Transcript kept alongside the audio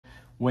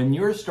When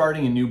you're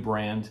starting a new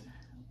brand,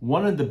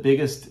 one of the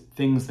biggest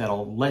things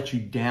that'll let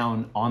you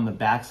down on the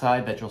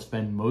backside that you'll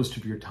spend most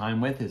of your time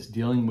with is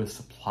dealing with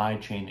supply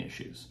chain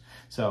issues.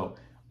 So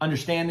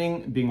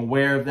understanding, being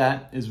aware of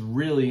that is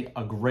really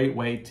a great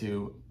way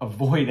to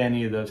avoid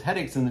any of those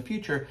headaches in the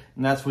future,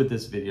 and that's what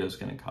this video is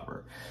going to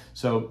cover.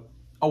 So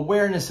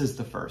awareness is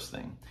the first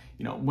thing.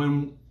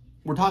 When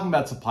we're talking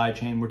about supply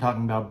chain, we're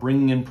talking about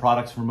bringing in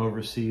products from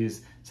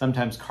overseas,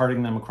 sometimes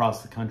carting them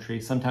across the country,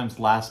 sometimes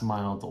last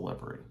mile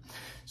delivery.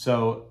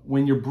 So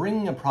when you're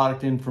bringing a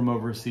product in from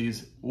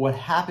overseas, what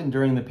happened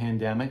during the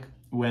pandemic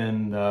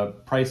when the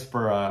price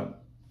for a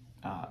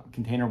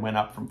container went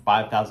up from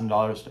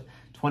 $5,000 to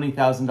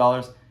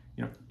 $20,000,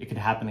 it could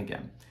happen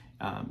again.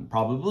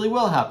 Probably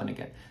will happen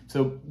again.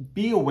 So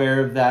be aware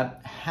of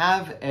that.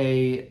 Have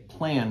a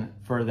plan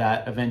for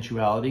that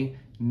eventuality.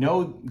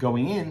 Know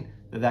going in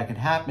that could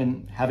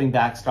happen. Having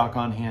backstock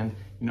on hand,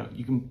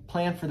 you can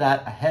plan for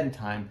that ahead of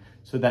time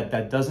so that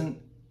that doesn't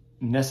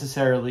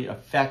necessarily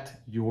affect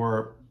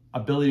your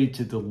ability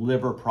to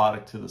deliver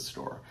product to the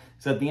store.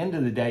 So at the end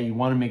of the day, you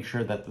want to make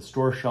sure that the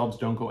store shelves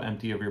don't go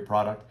empty of your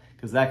product,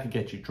 because that could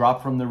get you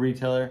dropped from the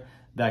retailer,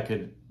 that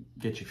could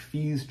get you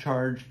fees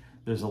charged.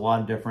 There's a lot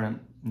of different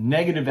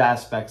negative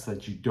aspects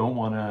that you don't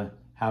want to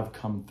have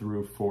come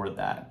through for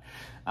that.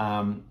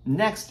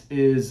 Next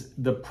is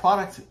the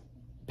product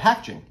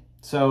packaging.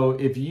 So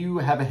if you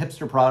have a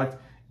hipster product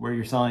where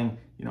you're selling,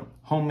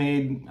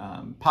 homemade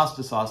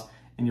pasta sauce,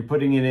 and you're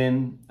putting it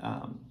in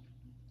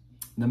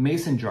the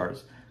mason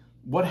jars,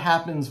 what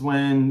happens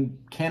when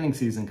canning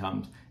season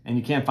comes and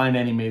you can't find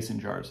any mason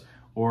jars?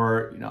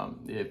 Or,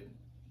 if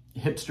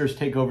hipsters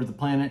take over the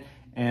planet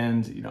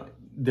and,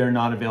 they're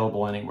not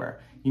available anywhere.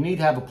 You need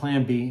to have a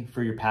plan B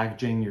for your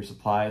packaging, your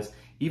supplies,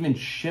 even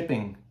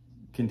shipping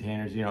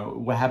containers.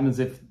 What happens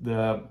if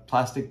the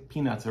plastic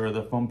peanuts or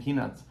the foam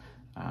peanuts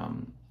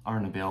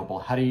aren't available?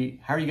 How are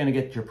you going to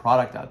get your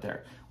product out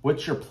there?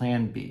 What's your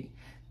plan B?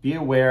 Be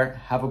aware,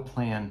 have a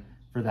plan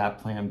for that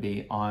plan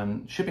B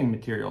on shipping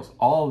materials,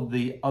 all of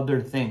the other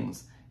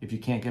things. If you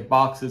can't get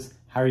boxes,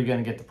 how are you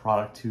going to get the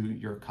product to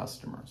your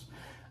customers?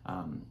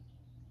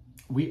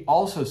 We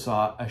also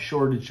saw a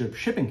shortage of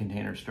shipping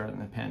containers during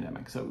the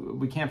pandemic. So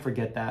we can't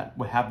forget that.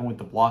 What happened with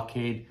the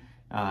blockade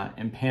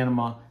in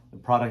Panama, the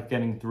product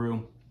getting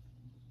through.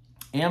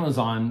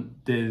 Amazon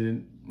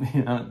did,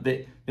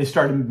 they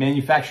started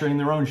manufacturing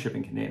their own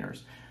shipping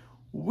containers.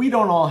 We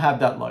don't all have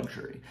that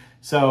luxury.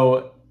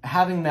 So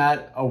having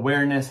that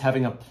awareness,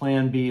 having a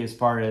plan B as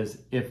far as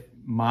if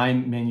my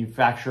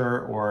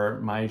manufacturer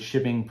or my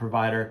shipping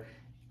provider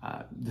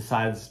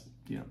decides,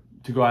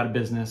 to go out of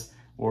business,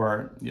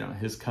 or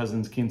his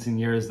cousin's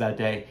quinceañeras that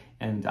day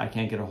and I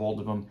can't get a hold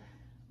of him,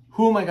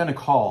 who am I going to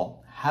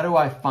call? How do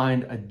I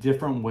find a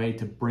different way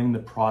to bring the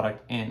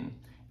product in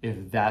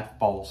if that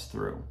falls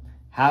through?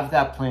 Have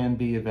that plan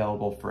B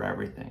available for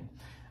everything.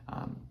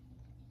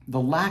 The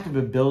lack of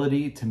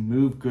ability to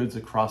move goods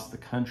across the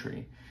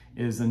country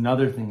is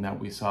another thing that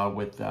we saw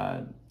with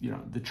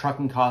the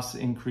trucking costs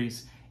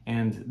increase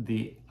and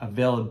the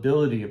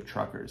availability of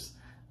truckers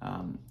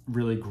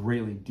really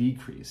greatly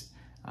decreased.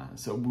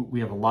 So we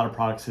have a lot of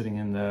products sitting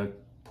in the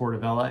Port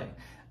of LA.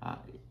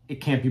 It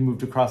can't be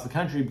moved across the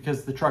country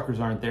because the truckers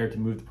aren't there to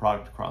move the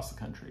product across the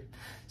country.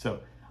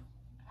 So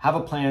have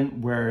a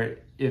plan where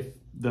if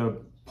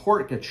the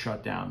port gets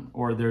shut down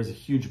or there's a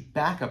huge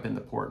backup in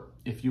the port,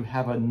 if you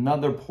have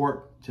another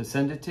port to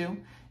send it to,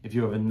 if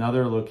you have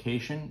another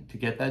location to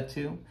get that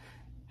to,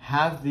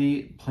 have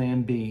the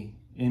plan B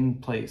in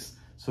place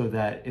so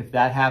that if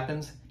that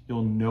happens,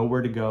 you'll know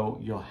where to go.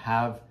 You'll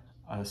have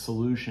a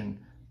solution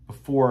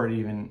before it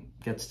even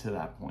gets to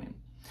that point.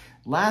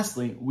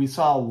 Lastly, we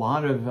saw a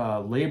lot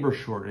of labor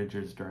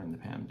shortages during the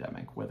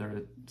pandemic,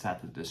 whether it's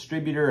at the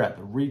distributor, at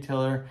the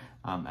retailer,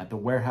 at the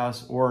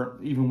warehouse, or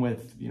even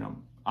with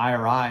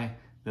IRI,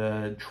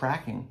 the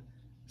tracking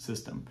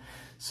system.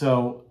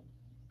 So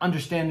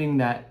understanding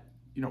that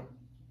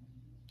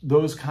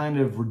those kind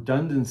of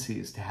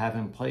redundancies to have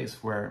in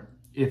place, where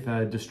if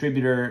a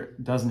distributor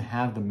doesn't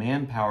have the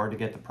manpower to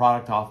get the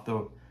product off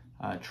the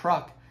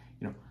truck,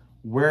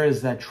 where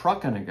is that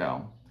truck going to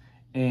go?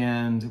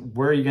 And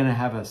where are you going to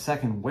have a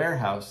second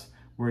warehouse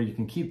where you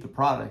can keep the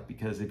product?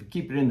 Because if you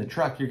keep it in the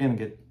truck, you're going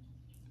to get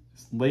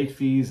late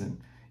fees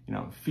and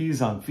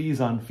fees on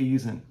fees on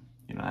fees, and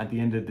at the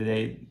end of the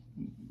day,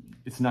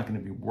 it's not going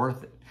to be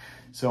worth it.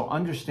 So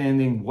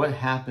understanding what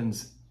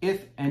happens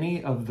if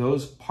any of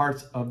those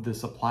parts of the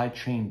supply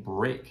chain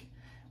break,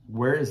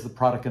 where is the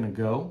product going to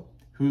go?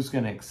 Who's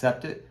going to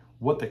accept it?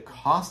 What the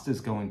cost is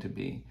going to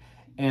be?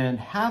 And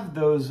have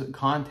those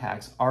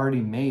contacts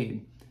already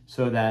made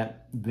so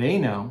that they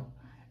know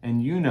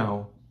and you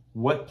know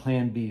what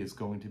plan B is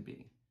going to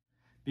be.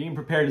 Being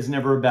prepared is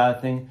never a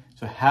bad thing.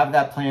 So have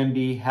that plan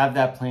B, have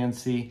that plan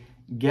C,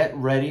 get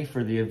ready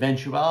for the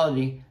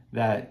eventuality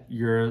that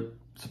your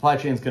supply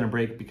chain is going to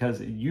break,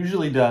 because it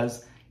usually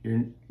does.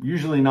 You're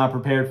usually not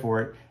prepared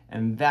for it.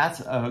 And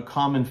that's a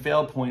common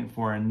fail point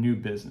for a new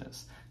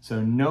business.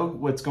 So know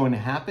what's going to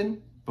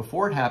happen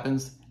before it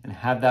happens and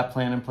have that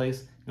plan in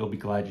place. You'll be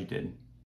glad you did.